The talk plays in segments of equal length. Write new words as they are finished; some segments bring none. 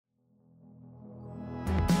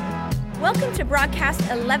Welcome to broadcast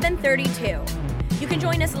 1132. You can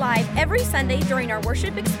join us live every Sunday during our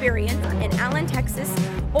worship experience in Allen, Texas,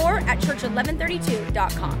 or at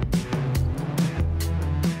church1132.com.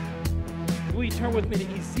 Will you turn with me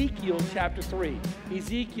to Ezekiel chapter 3?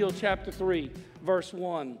 Ezekiel chapter 3, verse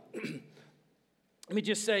 1. Let me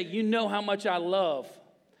just say, you know how much I love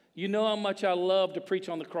to preach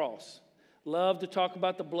on the cross. Love to talk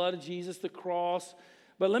about the blood of Jesus, the cross.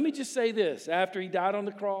 But let me just say this. After he died on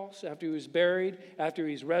the cross, after he was buried, after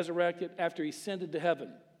he's resurrected, after he ascended to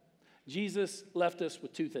heaven, Jesus left us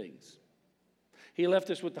with two things. He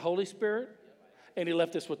left us with the Holy Spirit, and he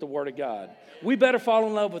left us with the Word of God. We better fall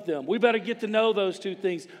in love with them. We better get to know those two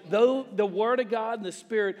things. Though the Word of God and the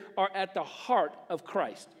Spirit are at the heart of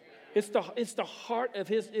Christ. It's the heart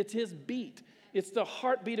of it's his beat. It's the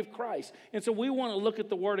heartbeat of Christ. And so we want to look at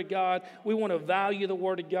the Word of God. We want to value the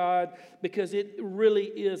Word of God because it really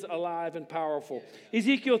is alive and powerful.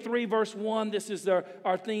 Ezekiel 3, verse 1, this is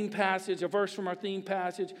our theme passage, a verse from our theme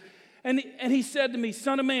passage. And he said to me,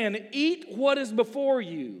 "Son of man, eat what is before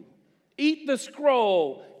you. Eat the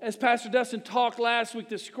scroll." As Pastor Dustin talked last week,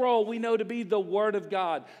 the scroll we know to be the Word of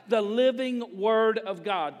God, the living Word of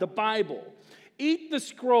God, the Bible. Eat the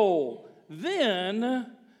scroll,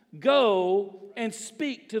 then go and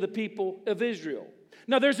speak to the people of Israel.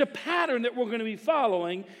 Now, there's a pattern that we're going to be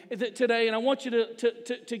following today, and I want you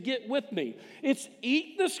to get with me. It's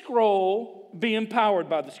eat the scroll, be empowered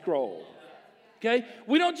by the scroll. Okay?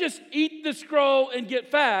 We don't just eat the scroll and get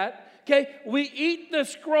fat. Okay? We eat the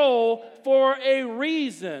scroll for a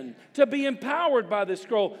reason, to be empowered by the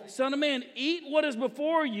scroll. Son of man, eat what is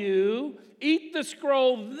before you, eat the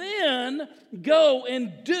scroll, then go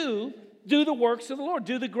and do the works of the Lord,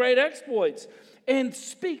 do the great exploits, and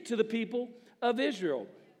speak to the people of Israel.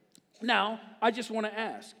 Now, I just want to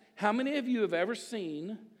ask, how many of you have ever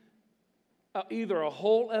seen either a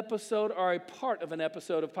whole episode or a part of an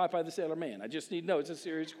episode of Popeye the Sailor Man? I just need to know. It's a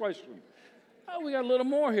serious question. Oh, we got a little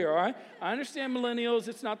more here, all right? I understand millennials,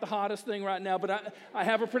 it's not the hottest thing right now, but I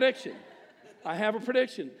have a prediction.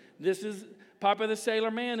 This is Popeye the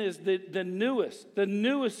Sailor Man is the newest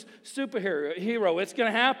superhero. It's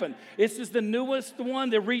going to happen. This is the newest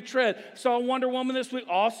one, the retread. Saw Wonder Woman this week.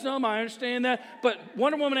 Awesome, I understand that. But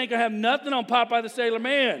Wonder Woman ain't going to have nothing on Popeye the Sailor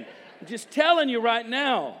Man. I'm just telling you right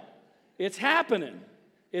now, it's happening.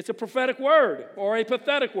 It's a prophetic word or a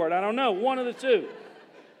pathetic word. I don't know, one of the two.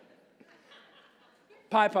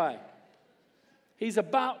 Popeye. He's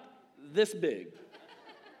about this big.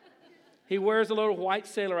 He wears a little white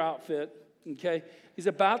sailor outfit. Okay, he's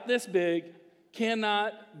about this big,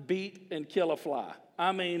 cannot beat and kill a fly.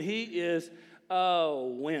 I mean, he is a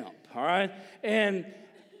wimp, all right?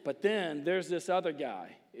 But then there's this other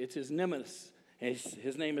guy. It's his nemesis.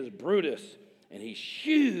 His name is Brutus, and he's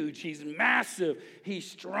huge, he's massive, he's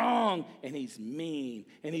strong, and he's mean,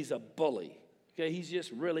 and he's a bully. Okay, he's just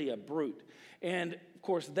really a brute. And, of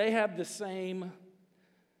course, they have the same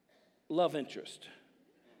love interest.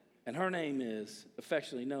 And her name is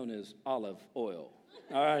affectionately known as Olive Oil.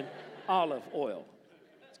 All right? Olive Oil.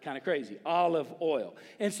 It's kind of crazy. Olive Oil.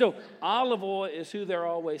 And so Olive Oil is who they're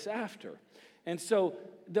always after. And so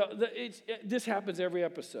this happens every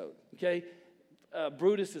episode. Okay?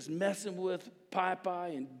 Brutus is messing with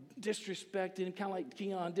Popeye and disrespecting him, kind of like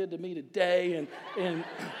Keon did to me today. And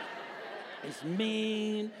he's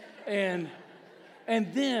mean. And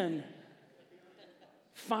then,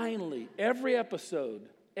 finally, every episode,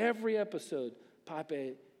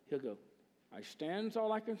 Popeye, he'll go, "I stands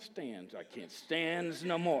all I can stand. I can't stands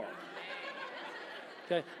no more."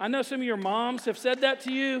 Okay, I know some of your moms have said that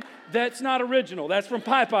to you. That's not original. That's from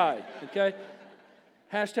Popeye, okay?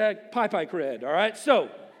 Hashtag Popeye cred, all right? So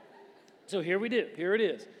here it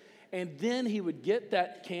is. And then he would get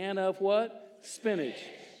that can of what? Spinach.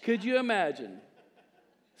 Could you imagine?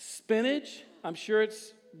 Spinach, I'm sure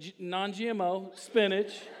it's non-GMO,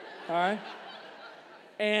 spinach, all right?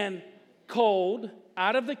 And cold,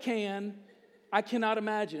 out of the can. I cannot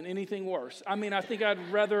imagine anything worse. I mean, I think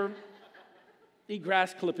I'd rather eat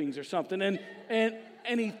grass clippings or something. And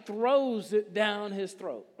he throws it down his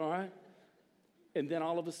throat, all right? And then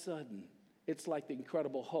all of a sudden, it's like the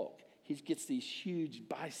Incredible Hulk. He gets these huge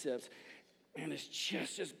biceps, and his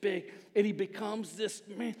chest is big. And he becomes this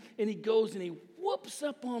man, and he goes and he whoops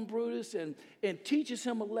up on Brutus and teaches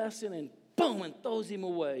him a lesson, and boom, and throws him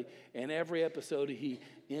away. And every episode he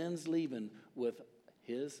ends leaving with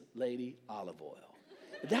his lady Olive Oil.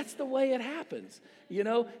 That's the way it happens, you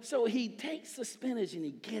know. So he takes the spinach and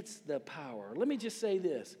he gets the power. Let me just say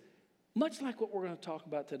this, much like what we're going to talk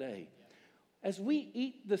about today. As we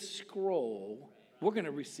eat the scroll, we're going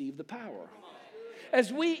to receive the power.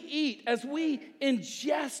 As we eat, as we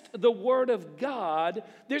ingest the Word of God,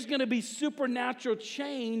 there's going to be supernatural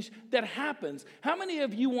change that happens. How many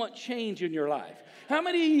of you want change in your life? How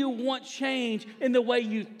many of you want change in the way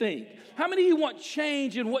you think? How many of you want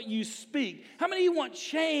change in what you speak? How many of you want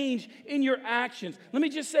change in your actions? Let me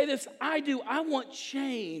just say this. I do. I want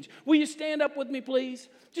change. Will you stand up with me, please?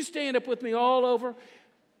 Just stand up with me all over.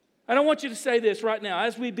 And I want you to say this right now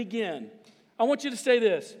as we begin. I want you to say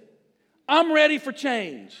this. I'm ready for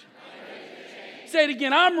change. Say it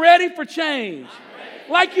again. I'm ready for change.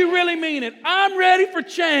 Like you really mean it. I'm ready for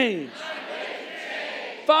change.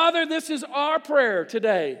 Father, this is our prayer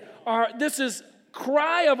today. This is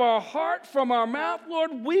cry of our heart from our mouth.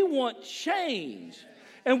 Lord, we want change.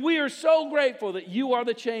 And we are so grateful that you are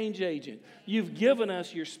the change agent. You've given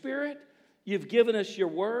us your Spirit. You've given us your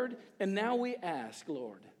word. And now we ask,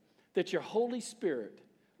 Lord, that your Holy Spirit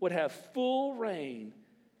would have full reign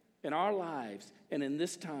in our lives and in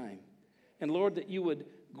this time. And Lord, that you would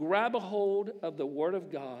grab a hold of the Word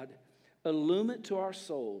of God, illumine it to our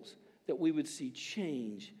souls, that we would see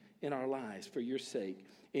change in our lives for your sake.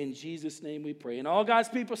 In Jesus' name we pray. And all God's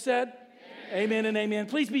people said, amen and amen.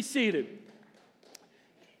 Please be seated.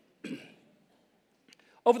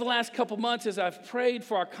 Over the last couple months, as I've prayed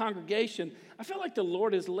for our congregation, I feel like the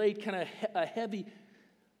Lord has laid kind of a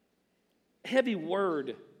heavy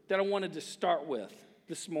word that I wanted to start with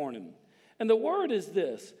this morning. And the word is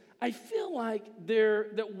this. I feel like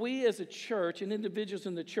that we as a church and individuals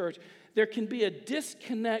in the church, there can be a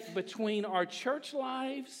disconnect between our church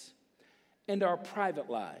lives and our private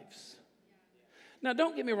lives. Now,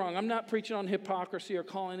 don't get me wrong. I'm not preaching on hypocrisy or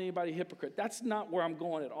calling anybody hypocrite. That's not where I'm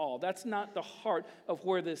going at all. That's not the heart of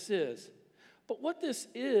where this is. But what this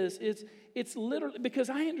is it's literally, because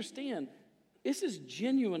I understand this is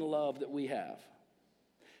genuine love that we have.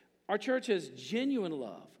 Our church has genuine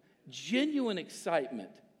love, genuine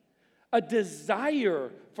excitement, a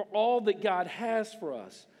desire for all that God has for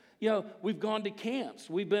us. You know, we've gone to camps.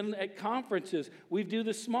 We've been at conferences. We do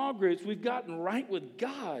the small groups. We've gotten right with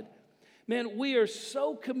God. Man, we are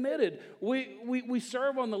so committed. We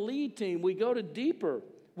serve on the lead team. We go to Deeper.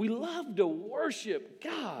 We love to worship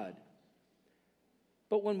God.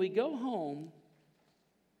 But when we go home,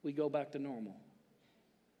 we go back to normal.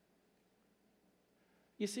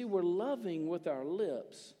 You see, we're loving with our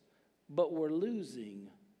lips, but we're losing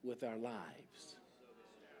with our lives.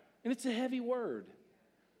 And it's a heavy word.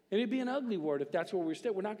 And it'd be an ugly word if that's where we stay.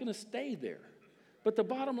 We're not going to stay there. But the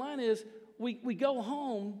bottom line is we go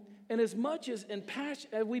home, and as much as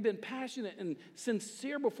we've been passionate and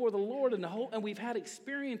sincere before the Lord and we've had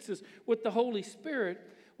experiences with the Holy Spirit,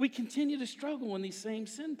 we continue to struggle in these same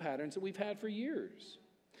sin patterns that we've had for years.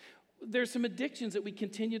 There's some addictions that we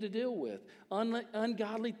continue to deal with.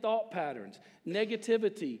 Ungodly thought patterns,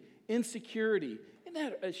 negativity, insecurity. Isn't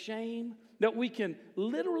that a shame that we can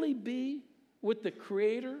literally be with the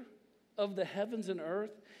Creator of the heavens and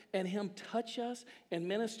earth and Him touch us and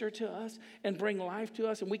minister to us and bring life to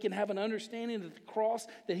us, and we can have an understanding of the cross,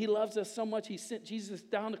 that He loves us so much He sent Jesus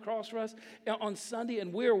down the cross for us on Sunday,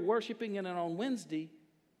 and we're worshiping, and on Wednesday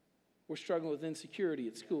we're struggling with insecurity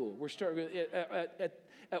at school. We're struggling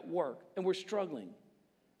at work, and we're struggling.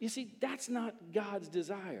 You see, that's not God's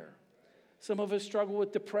desire. Some of us struggle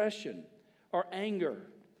with depression or anger.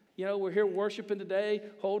 You know, we're here worshiping today,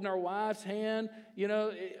 holding our wife's hand, you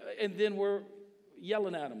know, and then we're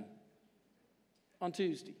yelling at them on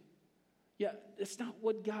Tuesday. Yeah, it's not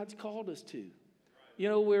what God's called us to. You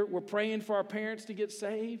know, we're praying for our parents to get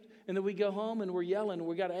saved, and then we go home and we're yelling, and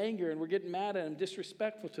we got anger, and we're getting mad at them,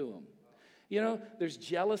 disrespectful to them. You know, there's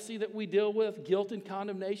jealousy that we deal with, guilt and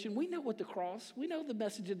condemnation. We know we know the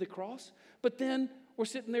message of the cross, but then we're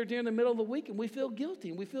sitting there during the middle of the week and we feel guilty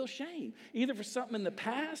and we feel shame, either for something in the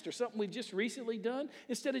past or something we've just recently done,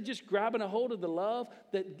 instead of just grabbing a hold of the love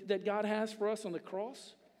that God has for us on the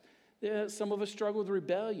cross. Some of us struggle with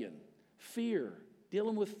rebellion, fear,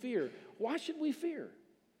 dealing with fear. Why should we fear?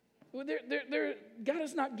 Well, God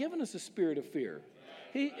has not given us a spirit of fear.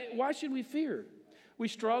 Why should we fear? We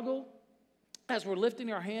struggle as we're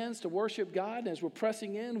lifting our hands to worship God, and as we're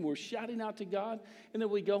pressing in, we're shouting out to God, and then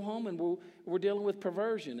we go home and we're dealing with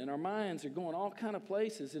perversion, and our minds are going all kind of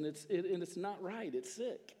places, and it's not right. It's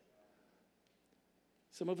sick.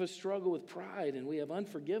 Some of us struggle with pride, and we have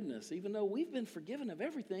unforgiveness, even though we've been forgiven of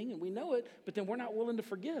everything, and we know it, but then we're not willing to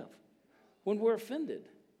forgive when we're offended.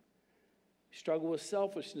 We struggle with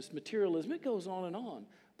selfishness, materialism. It goes on and on.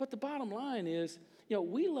 But the bottom line is, you know,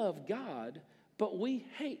 we love God, but we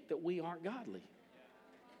hate that we aren't godly.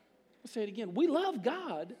 I'll say it again. We love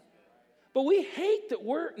God, but we hate that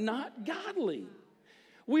we're not godly.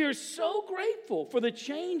 We are so grateful for the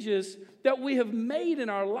changes that we have made in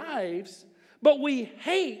our lives, but we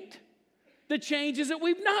hate the changes that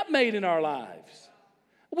we've not made in our lives.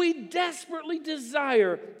 We desperately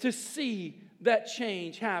desire to see that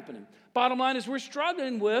change happening. Bottom line is we're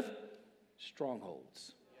struggling with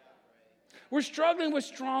strongholds. We're struggling with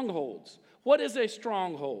strongholds. What is a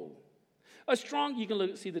stronghold? You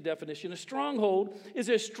can see the definition. A stronghold is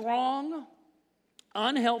a strong,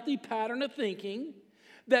 unhealthy pattern of thinking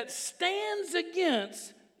that stands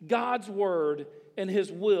against God's word and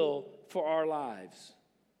his will for our lives.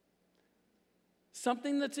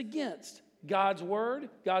 Something that's against God's word,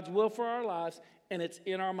 God's will for our lives, and it's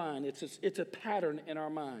in our mind. It's a pattern in our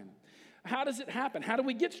mind. How does it happen? How do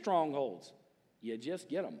we get strongholds? You just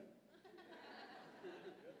get them.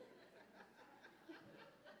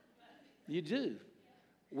 You do.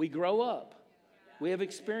 We grow up. We have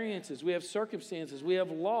experiences. We have circumstances. We have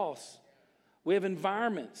loss. We have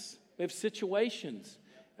environments. We have situations.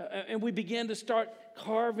 And we begin to start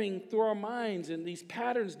carving through our minds, and these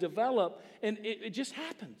patterns develop, and it just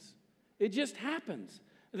happens. It just happens.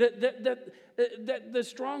 That the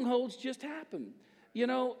strongholds just happen. You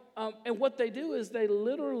know, and what they do is they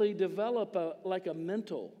literally develop like a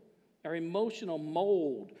mental or emotional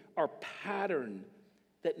mold or pattern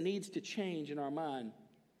that needs to change in our mind.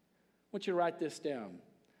 I want you to write this down.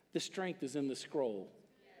 The strength is in the scroll.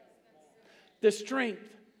 The strength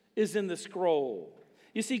is in the scroll.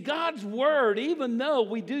 You see, God's word, even though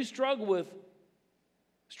we do struggle with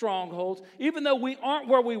strongholds, even though we aren't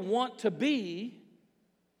where we want to be,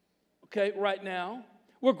 okay, right now,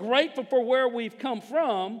 we're grateful for where we've come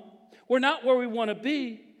from. We're not where we want to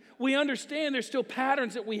be. We understand there's still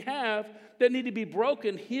patterns that we have that need to be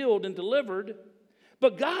broken, healed, and delivered.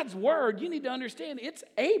 But God's word, you need to understand, it's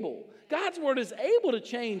able. God's word is able to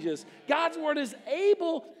change us. God's word is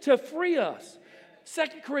able to free us. 2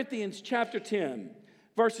 Corinthians chapter 10,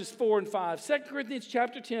 verses 4 and 5. 2 Corinthians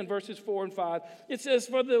chapter 10, verses 4 and 5. It says,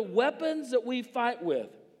 for the weapons that we fight with,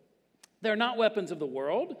 they're not weapons of the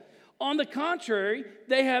world. On the contrary,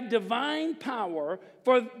 they have divine power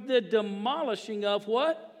for the demolishing of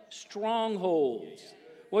what? Strongholds.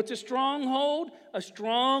 What's a stronghold? A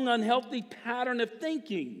strong, unhealthy pattern of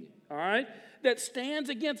thinking, all right, that stands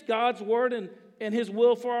against God's word and his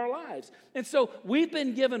will for our lives. And so we've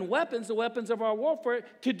been given weapons, the weapons of our warfare,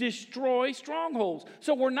 to destroy strongholds.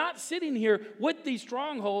 So we're not sitting here with these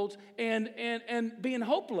strongholds and being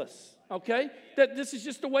hopeless, okay? That this is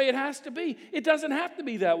just the way it has to be. It doesn't have to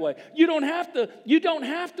be that way. You don't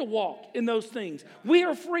have to walk in those things. We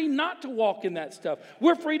are free not to walk in that stuff.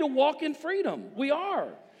 We're free to walk in freedom. We are.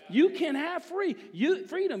 You can have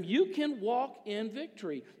freedom. You can walk in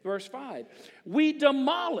victory. Verse 5. We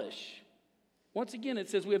demolish. Once again, it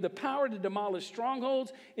says we have the power to demolish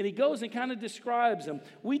strongholds, and he goes and kind of describes them.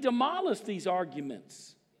 We demolish these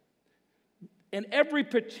arguments and every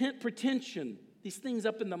pretension, these things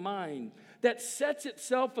up in the mind, that sets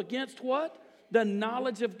itself against what? The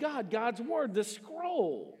knowledge of God, God's word, the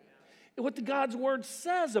scroll, what God's word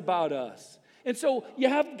says about us. And so you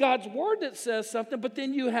have God's word that says something, but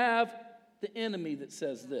then you have the enemy that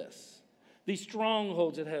says this. These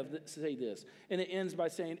strongholds that say this. And it ends by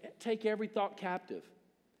saying, take every thought captive.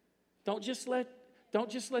 Don't just let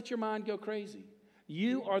your mind go crazy.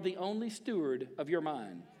 You are the only steward of your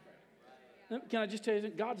mind. Can I just tell you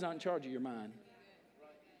that God's not in charge of your mind.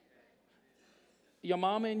 Your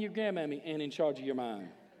mama and your grandmammy ain't in charge of your mind.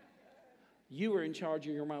 You are in charge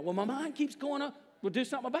of your mind. Well, my mind keeps going up. Well, do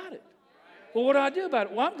something about it. Well, what do I do about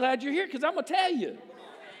it? Well, I'm glad you're here because I'm going to tell you.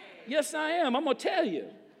 Yes, I am. I'm going to tell you.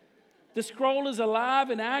 The scroll is alive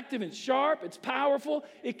and active and sharp. It's powerful.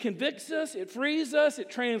 It convicts us. It frees us. It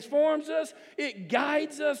transforms us. It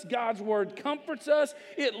guides us. God's word comforts us.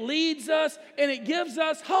 It leads us. And it gives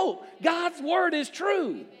us hope. God's word is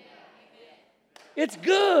true. It's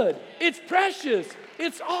good. It's precious.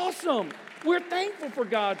 It's awesome. We're thankful for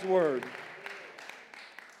God's word.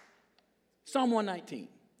 Psalm 119.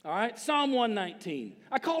 All right, Psalm 119.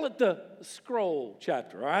 I call it the scroll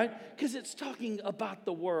chapter, all right? Because it's talking about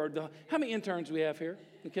the word. How many interns we have here?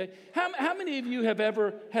 Okay. How many of you have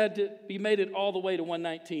ever had to be made it all the way to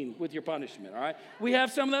 119 with your punishment, all right? We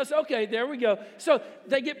have some of those. Okay, there we go. So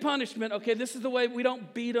they get punishment. Okay, this is the way. We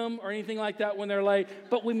don't beat them or anything like that when they're late,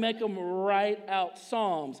 but we make them write out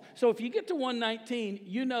Psalms. So if you get to 119,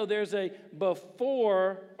 you know there's a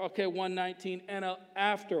before, 119 and a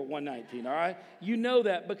after 119, all right? You know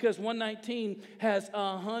that because 119 has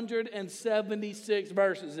 176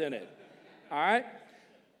 verses in it, all right?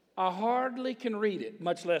 I hardly can read it,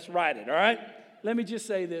 much less write it, all right? Let me just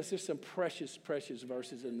say this. There's some precious, precious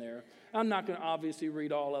verses in there. I'm not going to obviously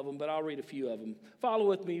read all of them, but I'll read a few of them. Follow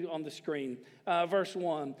with me on the screen. Verse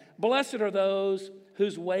 1. Blessed are those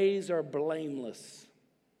whose ways are blameless,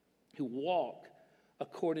 who walk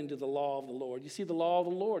according to the law of the Lord. You see, the law of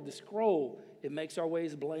the Lord, the scroll, it makes our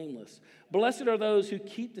ways blameless. Blessed are those who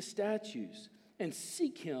keep the statutes and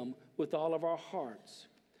seek him with all of our hearts.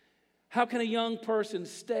 How can a young person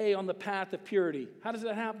stay on the path of purity? How does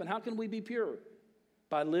that happen? How can we be pure?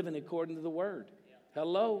 By living according to the word.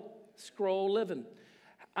 Hello, scroll living.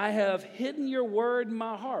 I have hidden your word in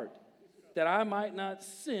my heart that I might not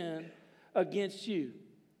sin against you.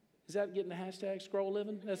 Is that getting the hashtag scroll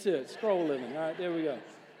living? That's it, scroll living. All right, there we go.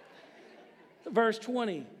 Verse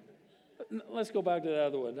 20. Let's go back to the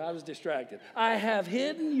other one. I was distracted. I have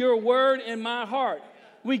hidden your word in my heart.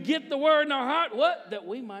 We get the word in our heart, what? That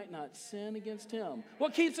we might not sin against him.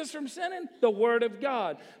 What keeps us from sinning? The word of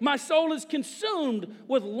God. My soul is consumed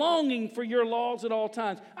with longing for your laws at all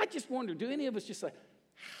times. I just wonder, do any of us just say,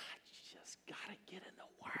 I just got to get in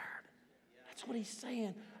the word? That's what he's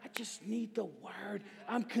saying. I just need the word.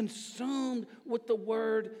 I'm consumed with the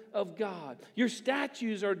word of God. Your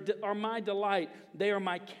statutes are my delight. They are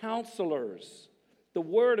my counselors. The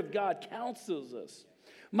word of God counsels us.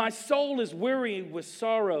 My soul is weary with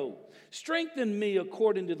sorrow. Strengthen me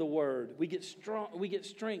according to the word. We get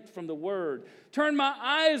strength from the word. Turn my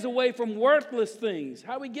eyes away from worthless things.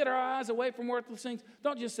 How do we get our eyes away from worthless things?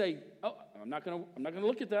 Don't just say, oh, I'm not going to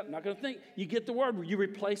look at that. I'm not going to think. You get the word. You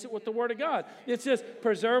replace it with the word of God. It says,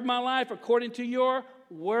 preserve my life according to your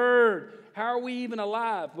word. How are we even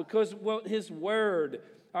alive? Because his word.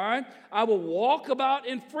 All right. I will walk about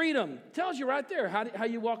in freedom. It tells you right there how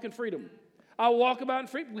you walk in freedom. I'll walk about in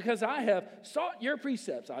freedom because I have sought your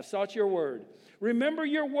precepts. I've sought your word. Remember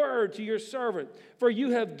your word to your servant, for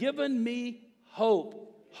you have given me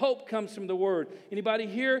hope. Hope comes from the word. Anybody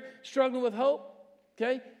here struggling with hope?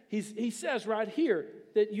 Okay? He says right here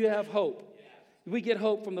that you have hope. We get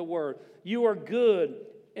hope from the word. You are good,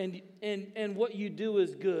 and what you do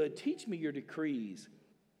is good. Teach me your decrees.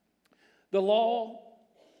 The law,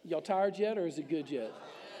 y'all tired yet, or is it good yet?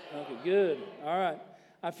 Okay, good. All right.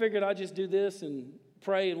 I figured I'd just do this and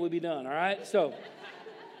pray and we'll be done, all right? So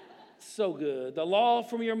good. The law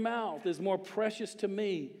from your mouth is more precious to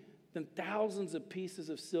me than thousands of pieces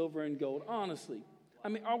of silver and gold. Honestly, I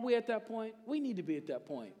mean, are we at that point? We need to be at that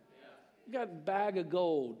point. You got a bag of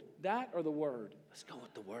gold, that or the word? Let's go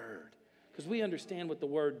with the word because we understand what the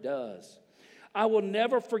word does. I will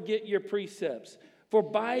never forget your precepts, for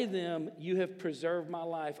by them you have preserved my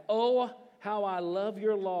life. Oh, how I love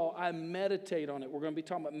your law. I meditate on it. We're going to be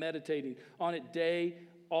talking about meditating on it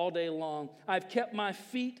all day long. I've kept my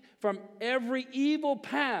feet from every evil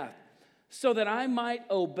path so that I might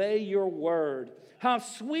obey your word. How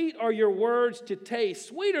sweet are your words to taste,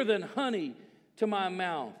 sweeter than honey to my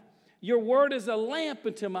mouth. Your word is a lamp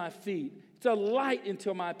unto my feet. It's a light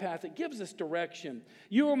into my path. It gives us direction.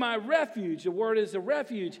 You are my refuge. The word is a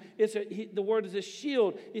refuge. The word is a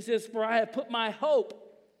shield. He says, for I have put my hope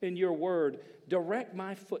in your word. Direct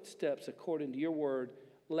my footsteps according to your word.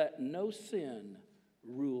 Let no sin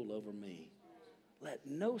rule over me. Let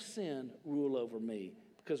no sin rule over me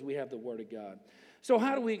because we have the word of God. So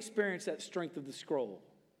how do we experience that strength of the scroll?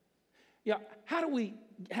 Yeah, how do we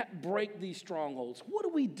break these strongholds? What do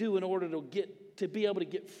we do in order to be able to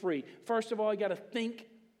get free? First of all, you got to think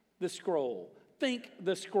the scroll. Think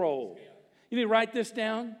the scroll. You need to write this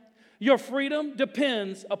down. Your freedom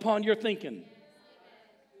depends upon your thinking.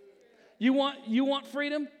 You want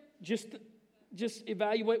freedom? Just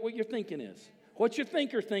evaluate what your thinking is. What's your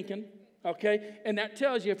thinker thinking? Okay? And that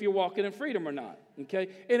tells you if you're walking in freedom or not. Okay?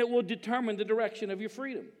 And it will determine the direction of your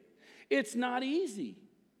freedom. It's not easy.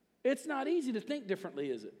 It's not easy to think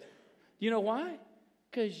differently, is it? You know why?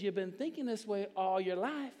 Because you've been thinking this way all your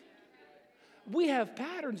life. We have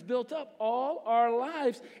patterns built up all our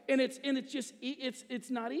lives, and it's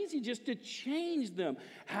not easy just to change them.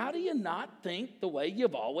 How do you not think the way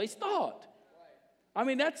you've always thought? I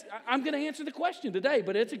mean, I'm going to answer the question today,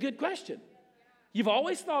 but it's a good question. You've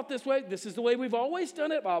always thought this way. This is the way we've always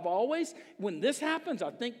done it. When this happens,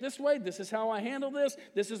 I think this way. This is how I handle this.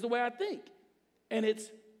 This is the way I think. And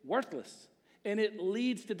it's worthless, and it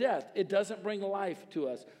leads to death. It doesn't bring life to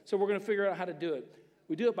us. So we're going to figure out how to do it.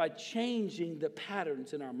 We do it by changing the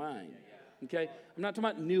patterns in our mind, okay? I'm not talking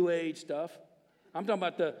about new age stuff. I'm talking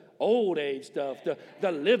about the old age stuff,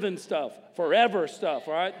 the living stuff, forever stuff,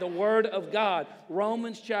 all right? The Word of God.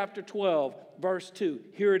 Romans chapter 12, verse 2.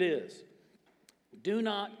 Here it is. Do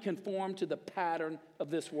not conform to the pattern of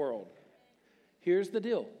this world. Here's the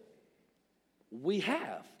deal. We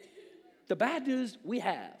have. The bad news, we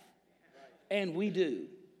have. And we do.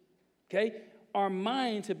 Okay? Our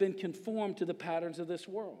minds have been conformed to the patterns of this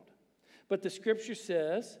world. But the scripture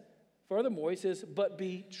says, furthermore, he says, but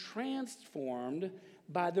be transformed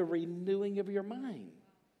by the renewing of your mind.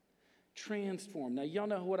 Transformed. Now, y'all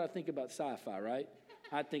know what I think about sci-fi, right?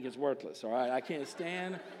 I think it's worthless, all right? I can't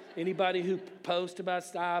stand anybody who posts about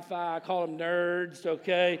sci-fi. I call them nerds,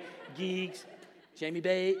 okay? Geeks. Jamie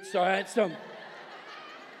Bates, all right? So,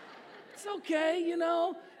 it's okay, you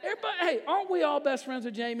know. Everybody, hey, aren't we all best friends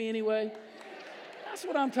with Jamie anyway? That's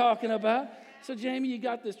what I'm talking about. So, Jamie, you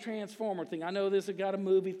got this transformer thing. I know this has got a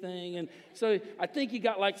movie thing. And so I think you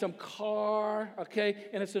got like some car, okay?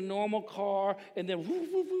 And it's a normal car. And then, woo,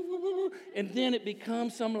 woo, woo, woo, woo, and then it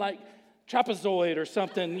becomes some like trapezoid or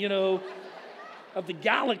something, you know, of the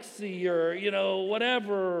galaxy or, you know,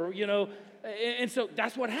 whatever, you know. And so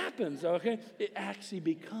that's what happens, okay? It actually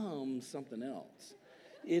becomes something else.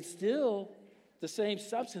 It's still the same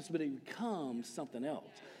substance, but it becomes something else.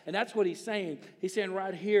 And that's what he's saying. He's saying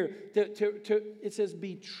right here, it says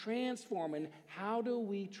be transformed. And how do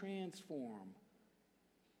we transform?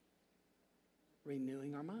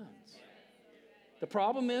 Renewing our minds. The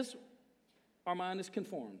problem is our mind is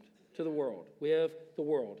conformed to the world. We have the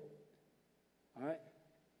world. All right?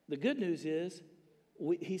 The good news is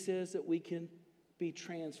he says that we can be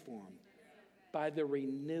transformed by the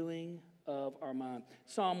renewing of our mind.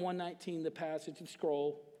 Psalm 119, the passage, the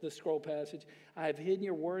scroll passage. I have hidden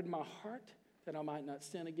your word in my heart that I might not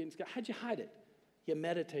sin against God. How'd you hide it? You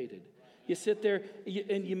meditated. You sit there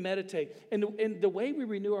and you meditate. And the way we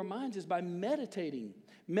renew our minds is by meditating.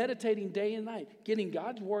 Meditating day and night. Getting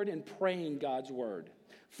God's word and praying God's word.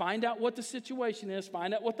 Find out what the situation is.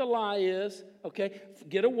 Find out what the lie is. Okay?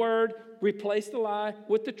 Get a word. Replace the lie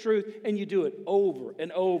with the truth. And you do it over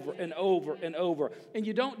and over and over and over. And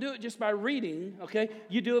you don't do it just by reading. Okay?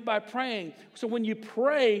 You do it by praying. So when you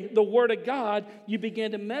pray the word of God, you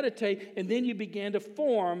begin to meditate. And then you begin to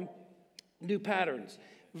form new patterns.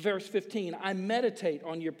 Verse 15, I meditate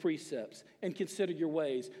on your precepts and consider your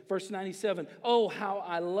ways. Verse 97, oh, how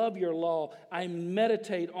I love your law. I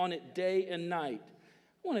meditate on it day and night.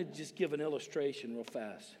 I want to just give an illustration real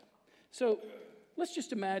fast. So let's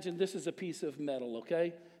just imagine this is a piece of metal,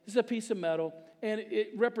 okay? This is a piece of metal, and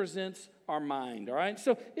it represents our mind, all right?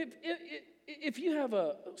 So if you have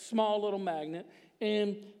a small little magnet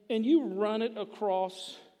and you run it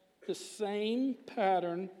across the same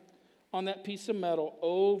pattern on that piece of metal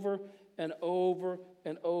over and over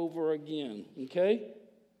and over again, okay?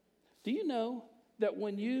 Do you know that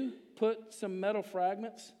when you put some metal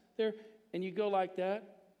fragments there and you go like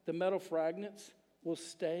that, the metal fragments will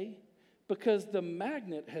stay? Because the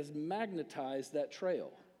magnet has magnetized that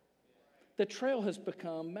trail. The trail has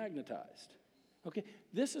become magnetized, okay?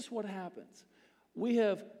 This is what happens.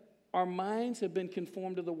 Our minds have been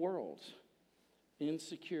conformed to the world.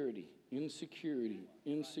 Insecurity,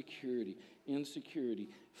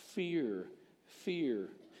 fear,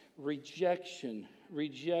 rejection,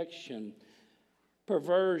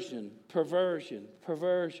 perversion.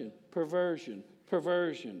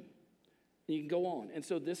 You can go on. And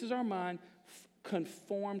so this is our mind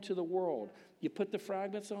conformed to the world. You put the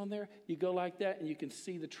fragments on there, you go like that, and you can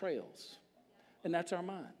see the trails. And that's our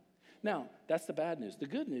mind. Now, that's the bad news. The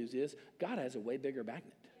good news is God has a way bigger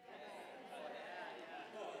magnet.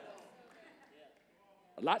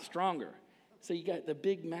 A lot stronger. So you got the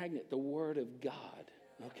big magnet, the Word of God,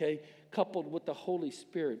 okay, coupled with the Holy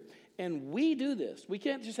Spirit. And we do this. We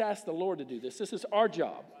can't just ask the Lord to do this. This is our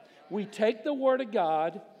job. We take the Word of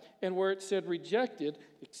God, and where it said rejected,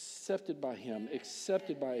 accepted by Him,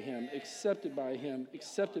 accepted by Him, accepted by Him,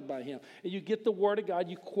 accepted by Him. And you get the Word of God,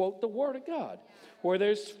 you quote the Word of God. Where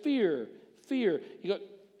there's fear, you go,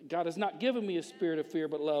 God has not given me a spirit of fear,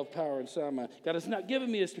 but love, power, and sound mind. God has not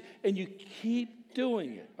given me a spirit. And you keep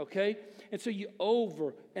doing it, okay? And so you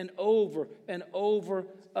over and over and over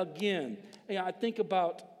again. And I think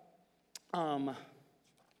about,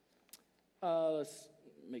 let's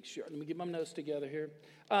make sure. Let me get my notes together here.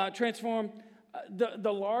 Transform.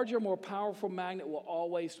 The larger, more powerful magnet will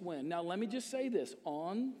always win. Now, let me just say this.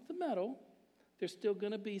 On the metal, there's still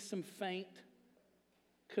going to be some faint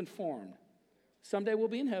conformed. Someday we'll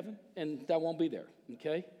be in heaven, and that won't be there,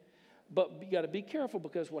 okay? But you got to be careful,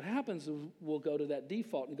 because what happens is we'll go to that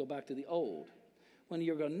default and go back to the old. When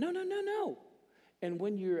you're going, no. And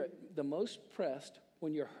when you're at the most pressed,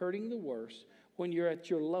 when you're hurting the worst, when you're at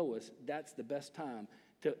your lowest, that's the best time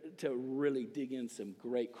to really dig in some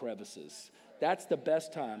great crevices. That's the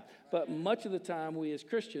best time. But much of the time, we as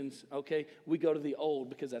Christians, okay, we go to the old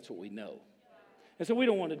because that's what we know. And so we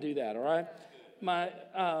don't want to do that, all right? My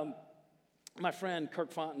friend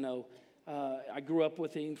Kirk Fontenot I grew up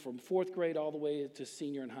with him from fourth grade all the way to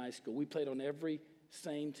senior in high school. We played on every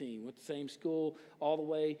same team, went to the same school all the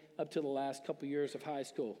way up to the last couple years of high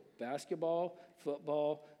school. Basketball,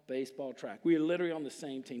 football, baseball, track. We were literally on the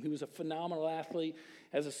same team. He was a phenomenal athlete.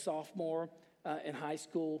 As a sophomore in high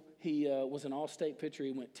school, he was an all-state pitcher.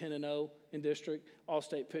 He went 10-0 in district,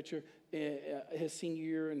 all-state pitcher. His senior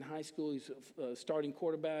year in high school, he's a starting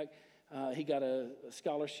quarterback. He got a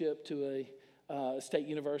scholarship to a state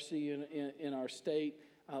university in our state,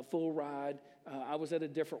 full ride. I was at a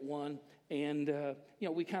different one, and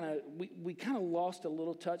we kind of lost a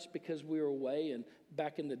little touch because we were away, and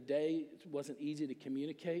back in the day it wasn't easy to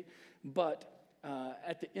communicate. But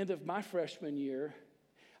at the end of my freshman year,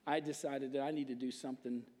 I decided that I needed to do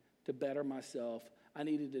something to better myself. I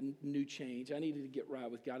needed a new change. I needed to get right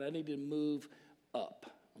with God. I needed to move up.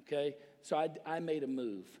 Okay, so I made a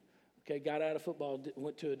move. Okay, got out of football,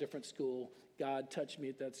 went to a different school. God touched me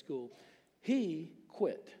at that school. He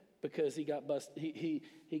quit because he got busted.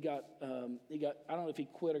 He got I don't know if he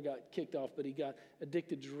quit or got kicked off, but he got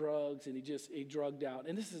addicted to drugs, and he drugged out.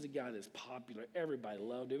 And this is a guy that's popular. Everybody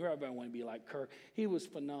loved him. Everybody wanted to be like Kirk. He was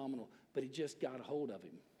phenomenal, but he just got a hold of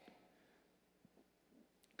him.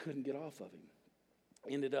 Couldn't get off of him.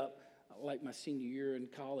 Ended up, like my senior year in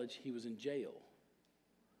college, he was in jail.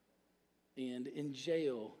 And in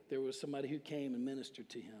jail, there was somebody who came and ministered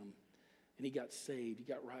to him. And he got saved. He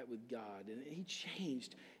got right with God. And he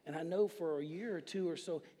changed. And I know for a year or two or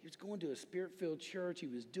so, he was going to a Spirit-filled church. He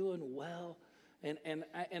was doing well. And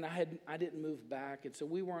I didn't move back. And so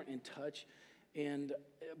we weren't in touch.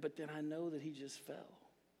 But then I know that he just fell.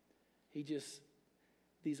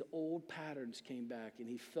 These old patterns came back. And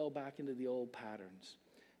he fell back into the old patterns.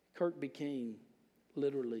 Kirk became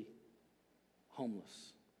literally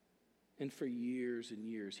homeless. And for years and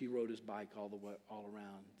years, he rode his bike all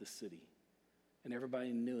around the city. And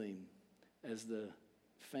everybody knew him as the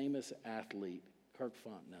famous athlete, Kirk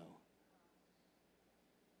Fontenot,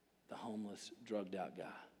 the homeless, drugged out guy.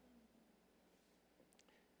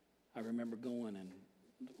 I remember going, and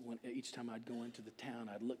each time I'd go into the town,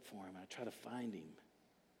 I'd look for him. I'd try to find him.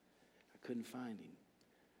 I couldn't find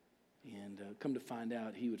him. And come to find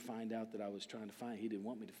out, he would find out that I was trying to find him. He didn't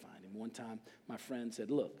want me to find him. One time, my friend said,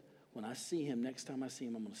 look, when I see him, next time I see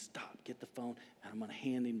him, I'm going to stop, get the phone, and I'm going to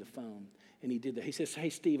hand him the phone. And he did that. He says, hey,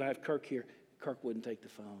 Steve, I have Kirk here. Kirk wouldn't take the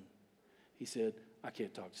phone. He said, I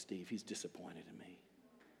can't talk to Steve. He's disappointed in me.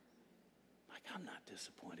 I'm not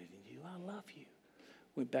disappointed in you. I love you.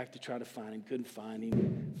 Went back to try to find him. Couldn't find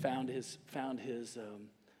him. Found his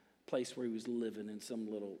place where he was living in some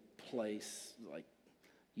little place, like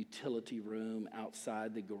utility room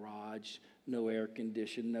outside the garage. No air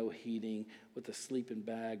conditioning, no heating, with a sleeping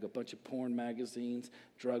bag, a bunch of porn magazines,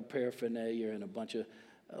 drug paraphernalia, and a bunch of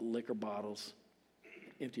liquor bottles,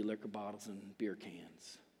 empty liquor bottles and beer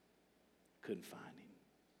cans. Couldn't find him.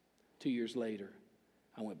 2 years later,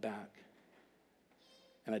 I went back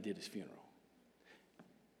and I did his funeral.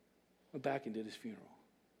 Went back and did his funeral.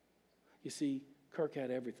 You see, Kirk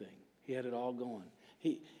had everything. He had it all going.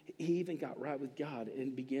 He even got right with God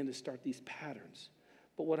and began to start these patterns.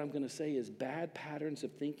 But what I'm going to say is bad patterns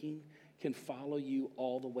of thinking can follow you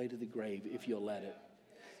all the way to the grave if you'll let it.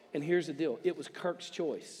 And here's the deal. It was Kirk's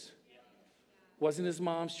choice. It wasn't his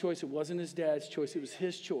mom's choice. It wasn't his dad's choice. It was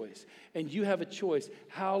his choice. And you have a choice.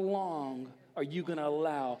 How long are you going to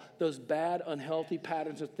allow those bad, unhealthy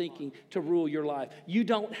patterns of thinking to rule your life? You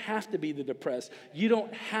don't have to be the depressed. You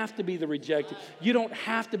don't have to be the rejected. You don't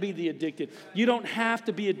have to be the addicted. You don't have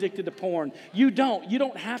to be addicted to porn. You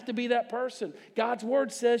don't have to be that person. God's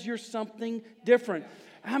word says you're something different.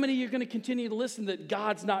 How many of you are going to continue to listen that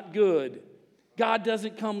God's not good? God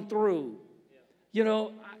doesn't come through. You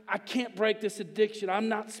know, I can't break this addiction. I'm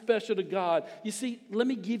not special to God. You see, let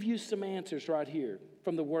me give you some answers right here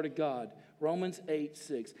from the Word of God. Romans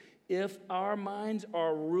 8:6. If our minds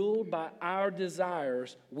are ruled by our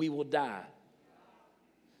desires, we will die.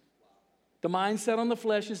 The mindset on the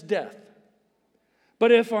flesh is death.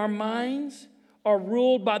 But if our minds are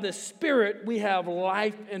ruled by the Spirit, we have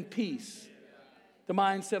life and peace. The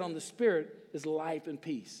mindset on the Spirit is life and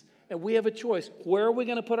peace. And we have a choice. Where are we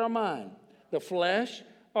going to put our mind? The flesh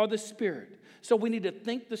or the Spirit? So we need to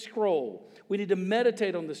think the scroll. We need to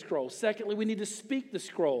meditate on the scroll. Secondly, we need to speak the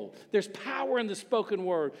scroll. There's power in the spoken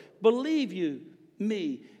word. Believe you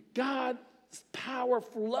me, God's power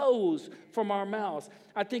flows from our mouths.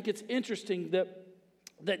 I think it's interesting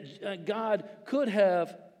that God could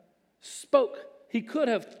have spoke. He could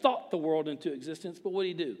have thought the world into existence, but what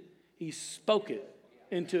did he do? He spoke it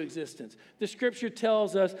into existence. The scripture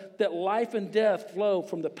tells us that life and death flow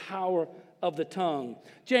from the power of the tongue.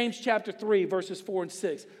 James chapter 3, verses 4 and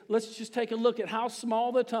 6. Let's just take a look at how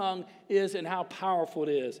small the tongue is and how powerful it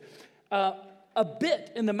is. A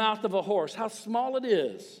bit in the mouth of a horse, how small it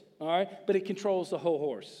is, all right, but it controls the whole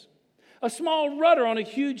horse. A small rudder on a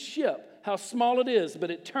huge ship, how small it is, but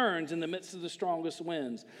it turns in the midst of the strongest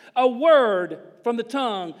winds. A word from the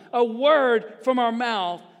tongue, a word from our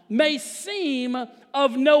mouth may seem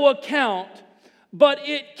of no account, but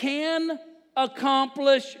it can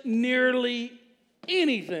accomplish nearly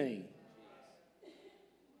anything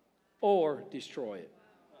or destroy it.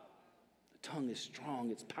 The tongue is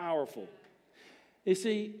strong, it's powerful. You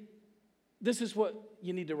see, this is what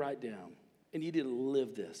you need to write down, and you need to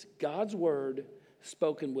live this. God's word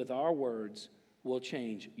spoken with our words will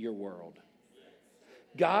change your world.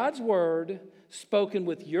 God's word spoken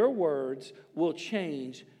with your words will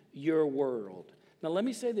change your world. Now let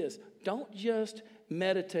me say this. Don't just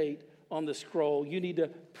meditate on the scroll. You need to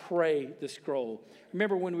pray the scroll.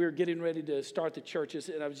 Remember when we were getting ready to start the churches,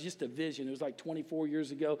 and it was just a vision. It was like 24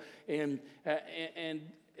 years ago, and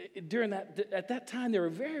during that, at that time, there were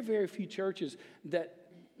very, very few churches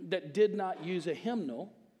that did not use a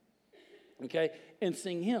hymnal, okay, and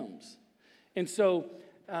sing hymns. And so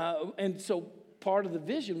part of the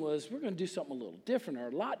vision was we're going to do something a little different or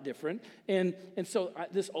a lot different. And so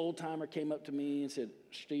this old timer came up to me and said,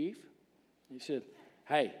 Steve, he said,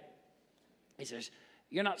 hey, he says,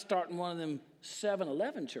 you're not starting one of them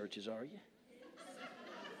 7-Eleven churches, are you?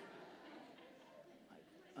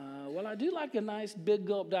 Well, I do like a nice big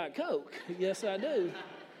gulp Diet Coke. Yes, I do.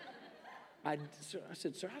 I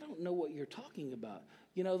said, sir, I don't know what you're talking about.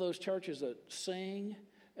 You know those churches that sing,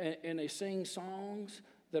 and they sing songs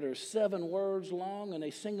that are 7 words long, and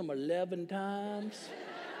they sing them 11 times?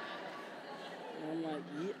 And I'm like,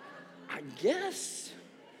 yeah,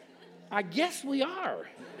 I guess we are.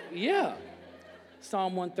 Yeah.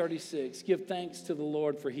 Psalm 136, give thanks to the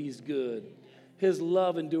Lord, for he's good. His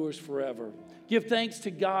love endures forever. Give thanks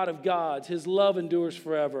to God of gods. His love endures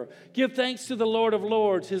forever. Give thanks to the Lord of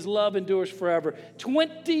lords. His love endures forever.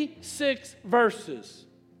 26 verses.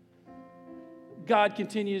 God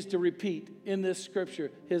continues to repeat in this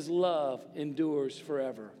scripture, his love endures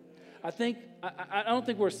forever. I don't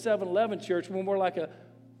think we're a 7-Eleven church when we're like a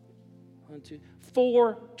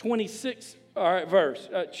 426 all right, verse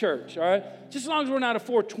church, all right? Just as long as we're not a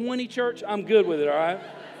 420 church, I'm good with it, all right?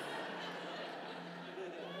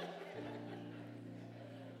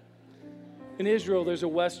 In Israel, there's a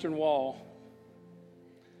Western Wall,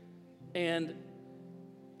 and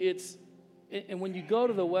when you go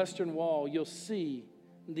to the Western Wall, you'll see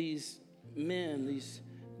these men, these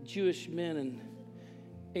Jewish men,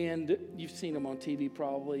 and you've seen them on TV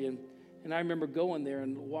probably, and I remember going there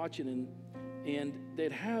and watching, and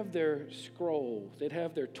they'd have their scroll, they'd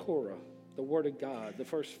have their Torah, the Word of God, the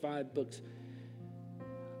first 5 books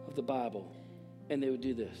of the Bible, and they would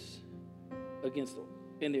do this against them,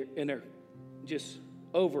 and they're just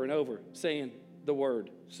over and over saying the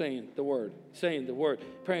word, saying the word, saying the word,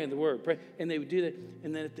 praying the word, pray. And they would do that.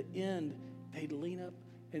 And then at the end, they'd lean up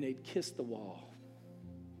and they'd kiss the wall.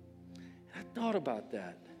 And I thought about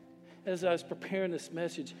that as I was preparing this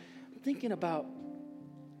message. I'm thinking about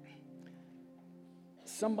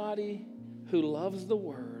somebody who loves the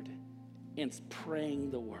word and is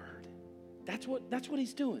praying the word. That's what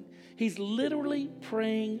he's doing. He's literally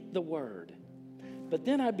praying the word. But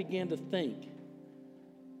then I began to think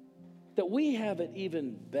that we have it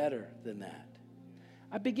even better than that.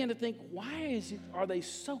 I began to think, why are they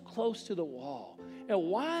so close to the wall? And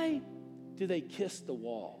why do they kiss the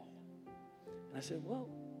wall? And I said, well,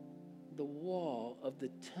 the wall of the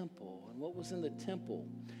temple, and what was in the temple,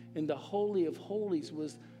 in the Holy of Holies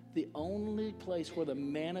was the only place where the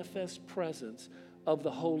manifest presence of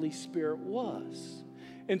the Holy Spirit was.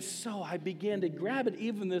 And so I began to grab it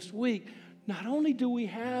even this week. Not only do we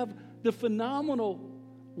have the phenomenal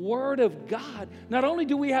Word of God, not only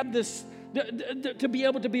do we have this to be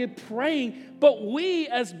able to be praying, but we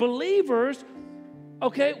as believers,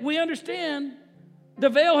 okay, we understand the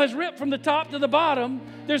veil has ripped from the top to the bottom.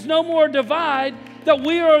 There's no more divide, that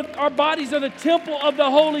our bodies are the temple of the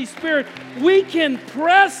Holy Spirit. We can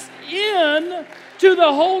press in to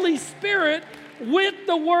the Holy Spirit with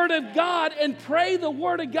the Word of God and pray the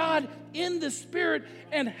Word of God in the Spirit,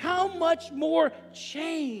 and how much more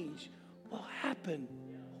change will happen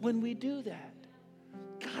when we do that.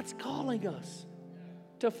 God's calling us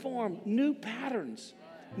to form new patterns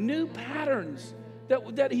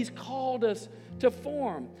that he's called us to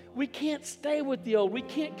form. We can't stay with the old. We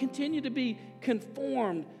can't continue to be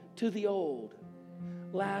conformed to the old.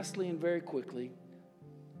 Lastly, and very quickly,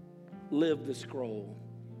 live the scroll.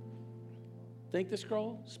 Think the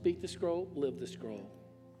scroll, speak the scroll, live the scroll.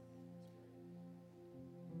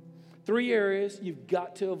 3 areas you've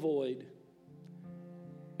got to avoid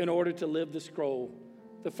in order to live the scroll.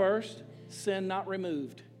 The first, sin not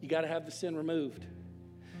removed. You got to have the sin removed.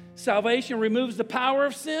 Salvation removes the power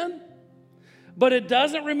of sin, but it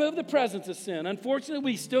doesn't remove the presence of sin. Unfortunately,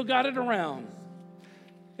 we still got it around.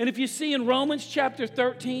 And if you see in Romans chapter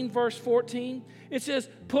 13, verse 14, it says,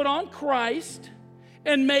 put on Christ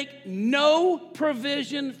and make no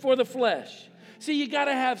provision for the flesh. See, you got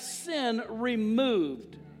to have sin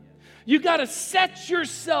removed. You got to set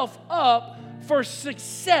yourself up for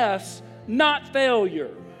success, not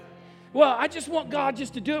failure. Well, I just want God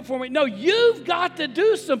just to do it for me. No, you've got to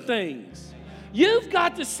do some things. You've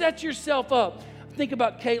got to set yourself up. Think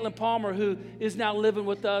about Caitlin Palmer, who is now living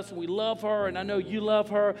with us, and we love her, and I know you love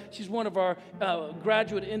her. She's one of our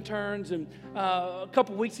graduate interns, and a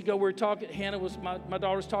couple weeks ago we were talking, Hannah was, my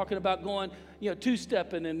daughter was talking about going,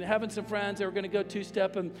 two-stepping and having some friends that were going to go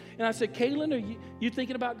two-stepping. And I said, Caitlin, are you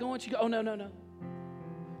thinking about going? She goes, oh, no.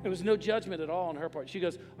 There was no judgment at all on her part. She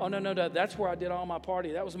goes, oh, no, that's where I did all my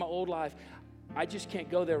party. That was my old life. I just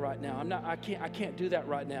can't go there right now. I can't do that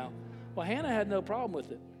right now. Well, Hannah had no problem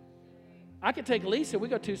with it. I could take Lisa, we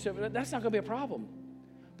go two-stepping. That's not going to be a problem.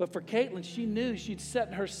 But for Caitlin, she knew she'd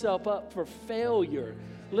set herself up for failure.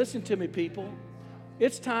 Listen to me, people.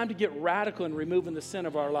 It's time to get radical in removing the sin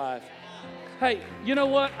of our life. Hey, you know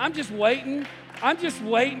what? I'm just waiting. I'm just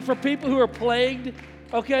waiting for people who are plagued,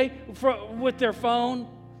 with their phone.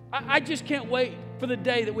 I just can't wait for the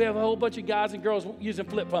day that we have a whole bunch of guys and girls using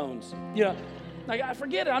flip phones. I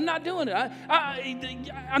forget it. I'm not doing it.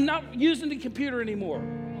 I'm not using the computer anymore,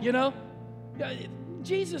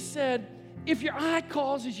 Jesus said, if your eye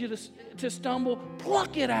causes you to stumble,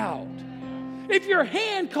 pluck it out. If your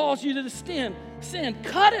hand calls you to sin,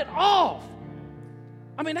 cut it off.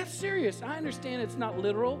 I mean, that's serious. I understand it's not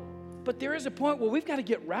literal, but there is a point where we've got to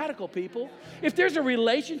get radical, people. If there's a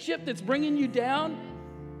relationship that's bringing you down,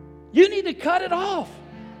 you need to cut it off.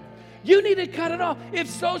 You need to cut it off. If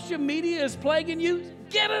social media is plaguing you,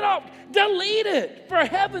 get it off. Delete it, for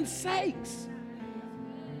heaven's sakes.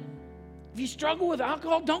 If you struggle with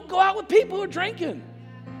alcohol, don't go out with people who are drinking.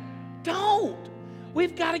 Don't.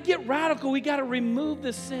 We've got to get radical. We've got to remove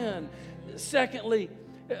the sin. Secondly,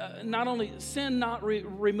 not only sin not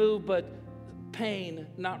removed, but pain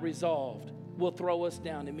not resolved will throw us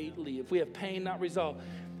down immediately. If we have pain not resolved.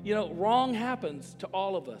 Wrong happens to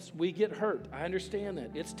all of us. We get hurt. I understand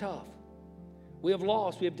that. It's tough. We have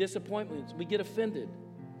loss. We have disappointments. We get offended.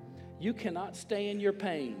 You cannot stay in your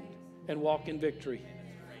pain and walk in victory.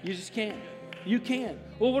 You just can't. You can't.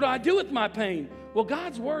 Well, what do I do with my pain? Well,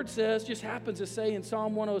 God's word says, just happens to say in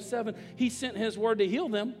Psalm 107, he sent his word to heal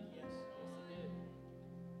them.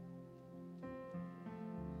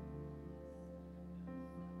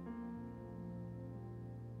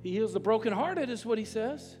 He heals the brokenhearted, is what he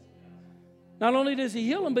says. Not only does he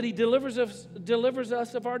heal them, but he delivers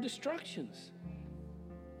us of our destructions.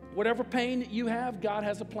 Whatever pain that you have, God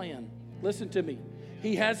has a plan. Listen to me.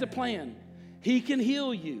 He has a plan. He can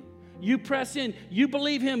heal you. You press in. You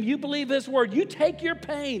believe him. You believe his word. You take your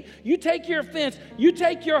pain. You take your offense. You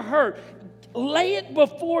take your hurt. Lay it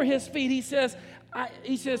before his feet. He says,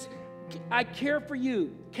 I care for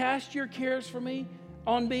you. Cast your cares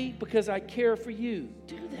on me because I care for you.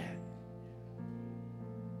 Do that.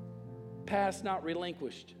 Past not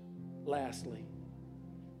relinquished. Lastly,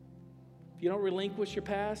 if you don't relinquish your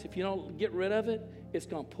past, if you don't get rid of it, it's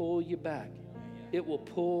going to pull you back. It will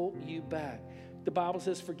pull you back. The Bible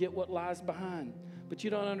says, forget what lies behind. But you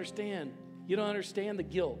don't understand. You don't understand the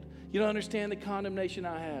guilt. You don't understand the condemnation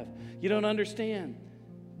I have. You don't understand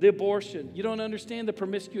the abortion. You don't understand the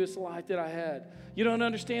promiscuous life that I had. You don't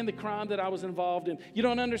understand the crime that I was involved in. You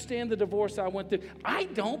don't understand the divorce I went through. I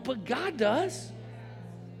don't, but God does.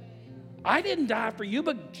 I didn't die for you,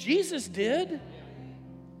 but Jesus did.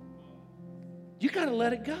 You got to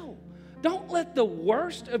let it go. Don't let the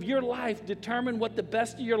worst of your life determine what the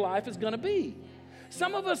best of your life is going to be.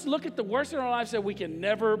 Some of us look at the worst of our life and say, we can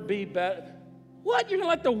never be better. What? You're going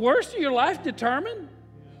to let the worst of your life determine?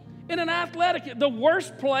 In an athletic, the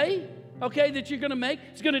worst play, that you're going to make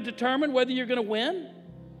is going to determine whether you're going to win?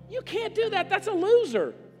 You can't do that. That's a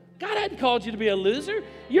loser. God hadn't called you to be a loser.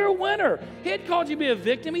 You're a winner. He hadn't called you to be a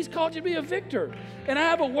victim. He's called you to be a victor. And I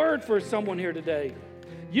have a word for someone here today.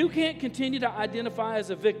 You can't continue to identify as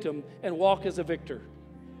a victim and walk as a victor.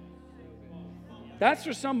 That's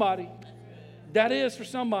for somebody. That is for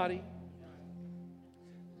somebody.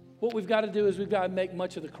 What we've got to do is we've got to make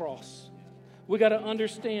much of the cross. We've got to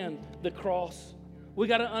understand the cross. We've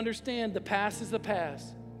got to understand the past is the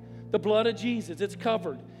past. The blood of Jesus, it's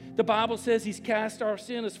covered. The Bible says he's cast our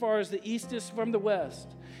sin as far as the east is from the west.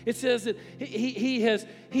 It says that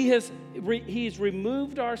he's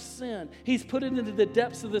removed our sin. He's put it into the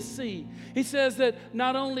depths of the sea. He says that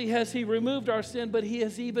not only has he removed our sin, but he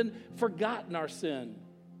has even forgotten our sin.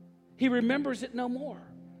 He remembers it no more.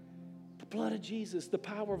 The blood of Jesus, the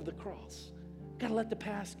power of the cross. Got to let the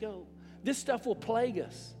past go. This stuff will plague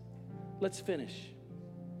us. Let's finish.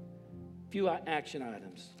 A few action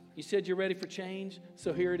items. You said you're ready for change,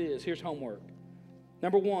 so here it is. Here's homework.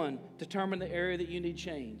 Number one, determine the area that you need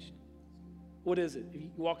changed. What is it? You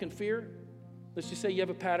walk in fear? Let's just say you have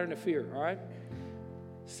a pattern of fear, all right?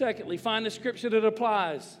 Secondly, find the scripture that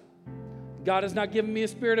applies. God has not given me a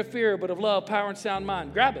spirit of fear, but of love, power, and sound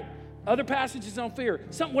mind. Grab it. Other passages on fear.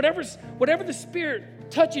 Whatever the Spirit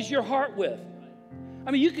touches your heart with. I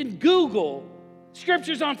mean, you can Google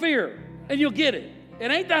scriptures on fear, and you'll get it. It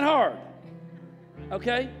ain't that hard,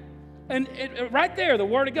 okay? And right there, the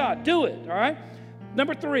Word of God. Do it, all right?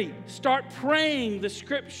 Number three, start praying the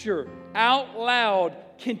scripture out loud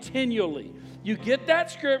continually. You get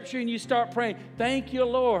that scripture and you start praying, thank you,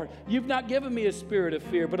 Lord. You've not given me a spirit of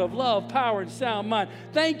fear, but of love, power, and sound mind.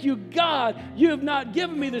 Thank you, God. You have not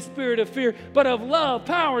given me the spirit of fear, but of love,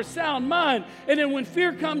 power, sound mind. And then when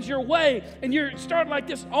fear comes your way and you start like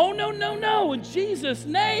this, oh, no, no, no, in Jesus'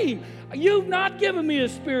 name. You've not given me a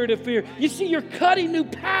spirit of fear. You see, you're cutting new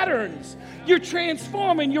patterns. You're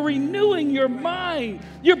transforming. You're renewing your mind.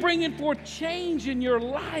 You're bringing forth change in your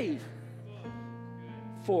life.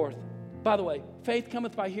 Fourth, by the way, faith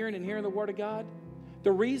cometh by hearing and hearing the word of God.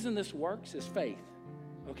 The reason this works is faith,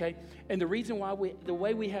 okay? And the reason why the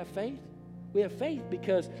way we have faith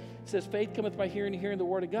because it says faith cometh by hearing and hearing the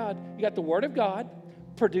word of God. You got the word of God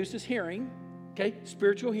produces hearing, okay?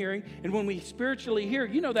 Spiritual hearing. And when we spiritually hear,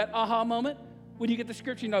 you know that aha moment? When you get the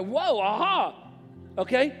scripture, you know, whoa, aha,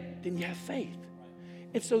 okay? Then you have faith.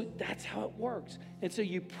 And so that's how it works. And so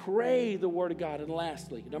you pray the word of God. And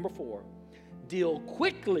lastly, number 4, deal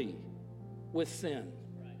quickly with sin.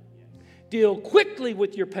 Deal quickly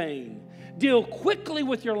with your pain. Deal quickly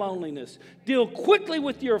with your loneliness. Deal quickly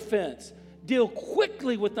with your offense. Deal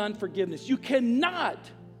quickly with unforgiveness. You cannot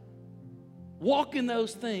walk in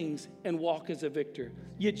those things and walk as a victor.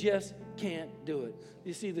 You just can't do it.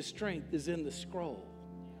 You see, the strength is in the scroll.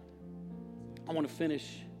 I want to finish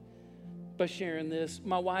by sharing this.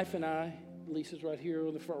 My wife and I, Lisa's right here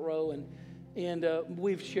on the front row, and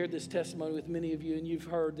we've shared this testimony with many of you, and you've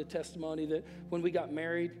heard the testimony that when we got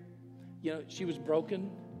married, you know, she was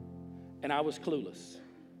broken, and I was clueless,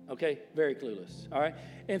 okay? Very clueless, all right?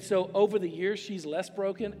 And so over the years, she's less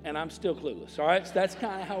broken, and I'm still clueless, all right? So that's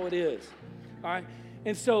kind of how it is, all right?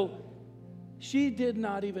 And so she did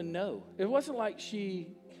not even know. It wasn't like she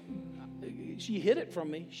hid it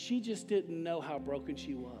from me. She just didn't know how broken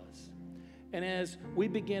she was. And as we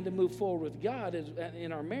began to move forward with God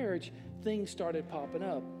in our marriage, things started popping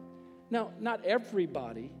up. Now, not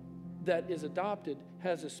everybody that is adopted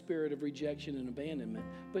has a spirit of rejection and abandonment,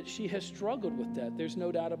 but she has struggled with that. There's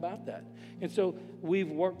no doubt about that. And so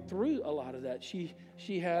we've worked through a lot of that.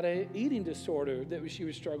 She had an eating disorder that she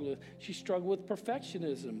was struggling with. She struggled with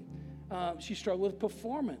perfectionism. She struggled with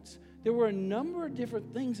performance. There were a number of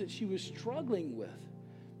different things that she was struggling with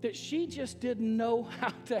that she just didn't know how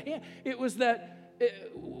to handle. It was that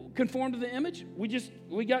conform to the image. We just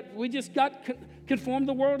got conformed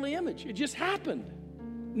to the worldly image. It just happened.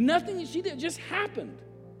 Nothing that she did just happened.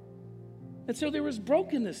 And so there was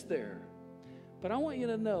brokenness there. But I want you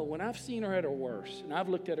to know, when I've seen her at her worst, and I've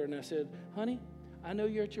looked at her and I said, honey, I know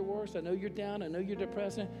you're at your worst. I know you're down. I know you're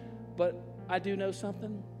depressed. But I do know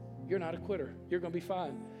something. You're not a quitter. You're going to be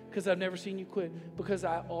fine. Because I've never seen you quit. Because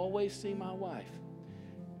I always see my wife,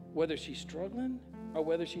 whether she's struggling or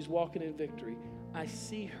whether she's walking in victory, I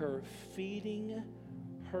see her feeding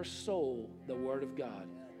her soul the Word of God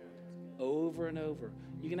over and over.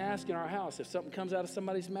 You can ask in our house if something comes out of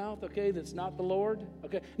somebody's mouth, okay, that's not the Lord,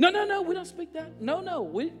 okay. No, we don't speak that. No,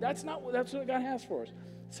 that's what God has for us.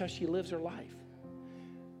 That's how she lives her life.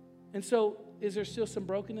 And so, is there still some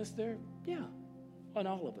brokenness there? Yeah, on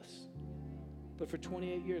all of us. But for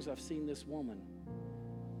 28 years, I've seen this woman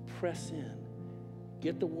press in,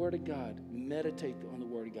 get the Word of God, meditate on the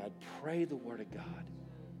Word of God, pray the Word of God,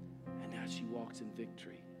 and now she walks in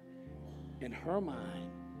victory. In her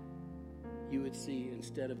mind, you would see,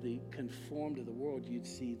 instead of the conform to the world, you'd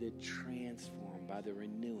see the transform by the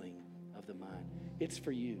renewing of the mind. It's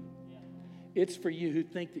for you. It's for you who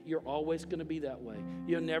think that you're always going to be that way.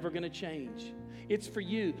 You're never going to change. It's for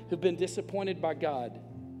you who've been disappointed by God.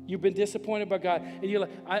 You've been disappointed by God, and you're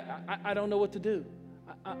like, I don't know what to do.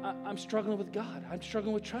 I'm struggling with God. I'm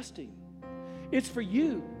struggling with trusting. It's for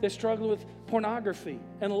you that struggle with pornography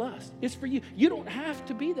and lust. It's for you. You don't have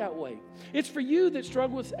to be that way. It's for you that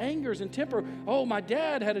struggle with angers and temper. Oh, my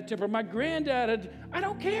dad had a temper. My granddad had. I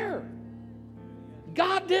don't care.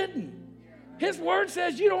 God didn't. His word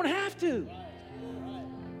says you don't have to.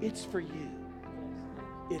 It's for you.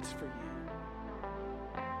 It's for you.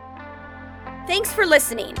 Thanks for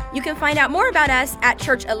listening. You can find out more about us at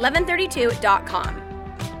church1132.com.